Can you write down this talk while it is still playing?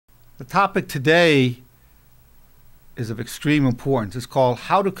The topic today is of extreme importance. It's called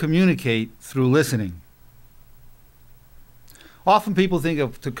How to Communicate Through Listening. Often people think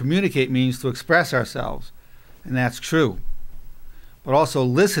of to communicate means to express ourselves, and that's true. But also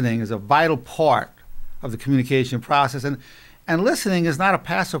listening is a vital part of the communication process. And listening is not a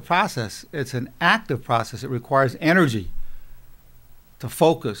passive process. It's an active process. It requires energy to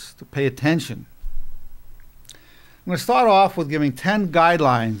focus, to pay attention. I'm going to start off with giving 10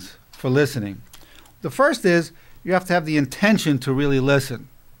 guidelines for listening. The first is you have to have the intention to really listen.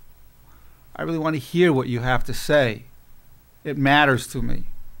 I really want to hear what you have to say. It matters to me.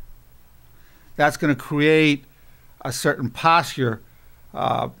 That's going to create a certain posture,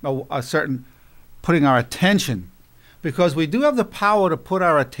 a certain putting our attention, because we do have the power to put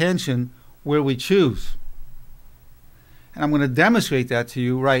our attention where we choose. And I'm going to demonstrate that to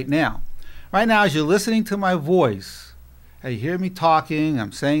you right now. Right now, as you're listening to my voice, you hear me talking,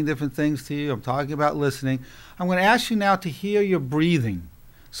 I'm saying different things to you, I'm talking about listening. I'm going to ask you now to hear your breathing.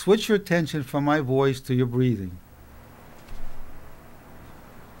 Switch your attention from my voice to your breathing.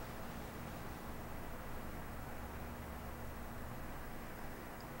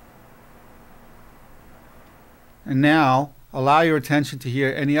 And now, allow your attention to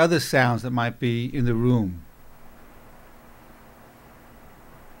hear any other sounds that might be in the room.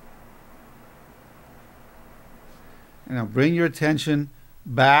 And now bring your attention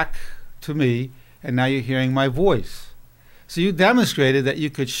back to me, and now you're hearing my voice. So you demonstrated that you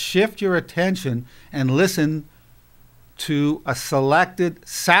could shift your attention and listen to a selected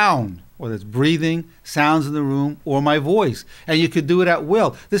sound, whether it's breathing, sounds in the room, or my voice. And you could do it at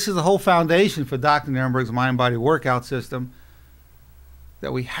will. This is the whole foundation for Dr. Nerenberg's mind-body workout system,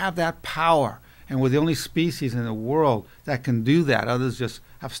 that we have that power. And we're the only species in the world that can do that. Others just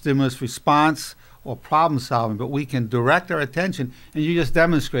have stimulus response or problem solving, but we can direct our attention, and you just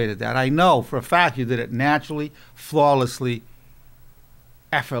demonstrated that. I know for a fact you did it naturally, flawlessly,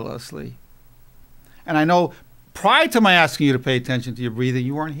 effortlessly. And I know prior to my asking you to pay attention to your breathing,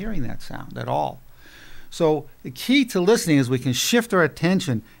 you weren't hearing that sound at all. So the key to listening is we can shift our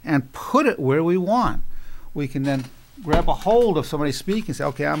attention and put it where we want. We can then grab a hold of somebody speaking and say,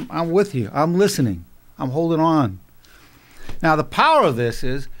 okay, I'm with you, I'm listening, I'm holding on. Now the power of this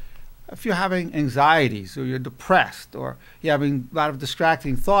is, if you're having anxieties or you're depressed or you're having a lot of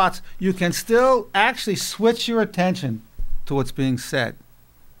distracting thoughts, you can still actually switch your attention to what's being said.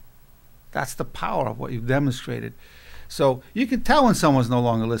 That's the power of what you've demonstrated. So you can tell when someone's no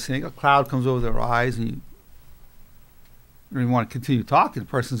longer listening. A cloud comes over their eyes and you don't even want to continue talking. The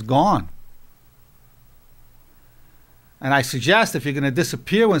person's gone. And I suggest if you're going to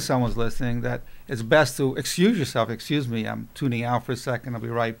disappear when someone's listening, that it's best to excuse yourself. Excuse me, I'm tuning out for a second. I'll be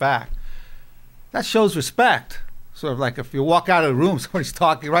right back. That shows respect. Sort of like if you walk out of the room, somebody's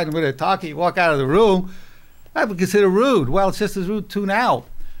talking right in the middle of talking, you walk out of the room, that would be considered rude. Well, it's just as rude, tune out.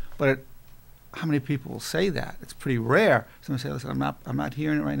 But how many people will say that? It's pretty rare. Somebody say, listen, I'm not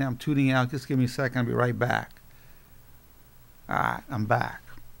hearing it right now. I'm tuning out. Just give me a second. I'll be right back. All right, I'm back.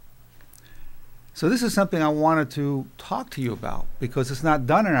 So this is something I wanted to talk to you about because it's not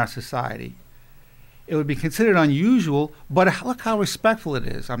done in our society. It would be considered unusual, but look how respectful it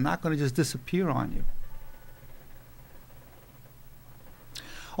is. I'm not going to just disappear on you.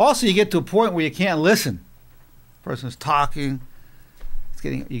 Also, you get to a point where you can't listen. The person's talking.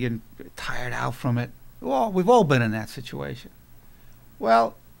 You're getting tired out from it. Well, we've all been in that situation.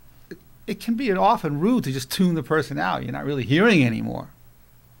 Well, it can be often rude to just tune the person out. You're not really hearing anymore.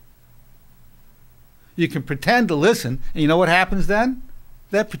 You can pretend to listen, and you know what happens then?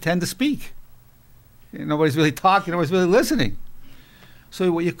 They pretend to speak. Nobody's really talking, nobody's really listening. So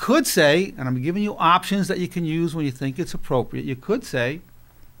what you could say, and I'm giving you options that you can use when you think it's appropriate, you could say,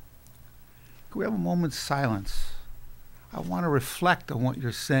 can we have a moment's silence? I want to reflect on what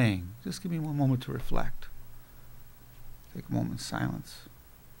you're saying. Just give me one moment to reflect. Take a moment's silence.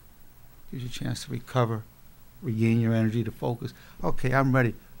 Gives you a chance to recover, regain your energy to focus. Okay, I'm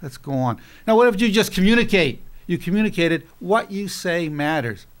ready. Let's go on. Now, what if you just communicate? You communicated what you say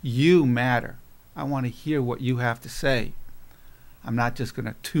matters. You matter. I want to hear what you have to say. I'm not just going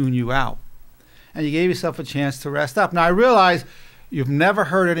to tune you out. And you gave yourself a chance to rest up. Now, I realize you've never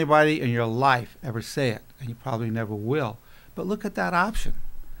heard anybody in your life ever say it, and you probably never will. But look at that option.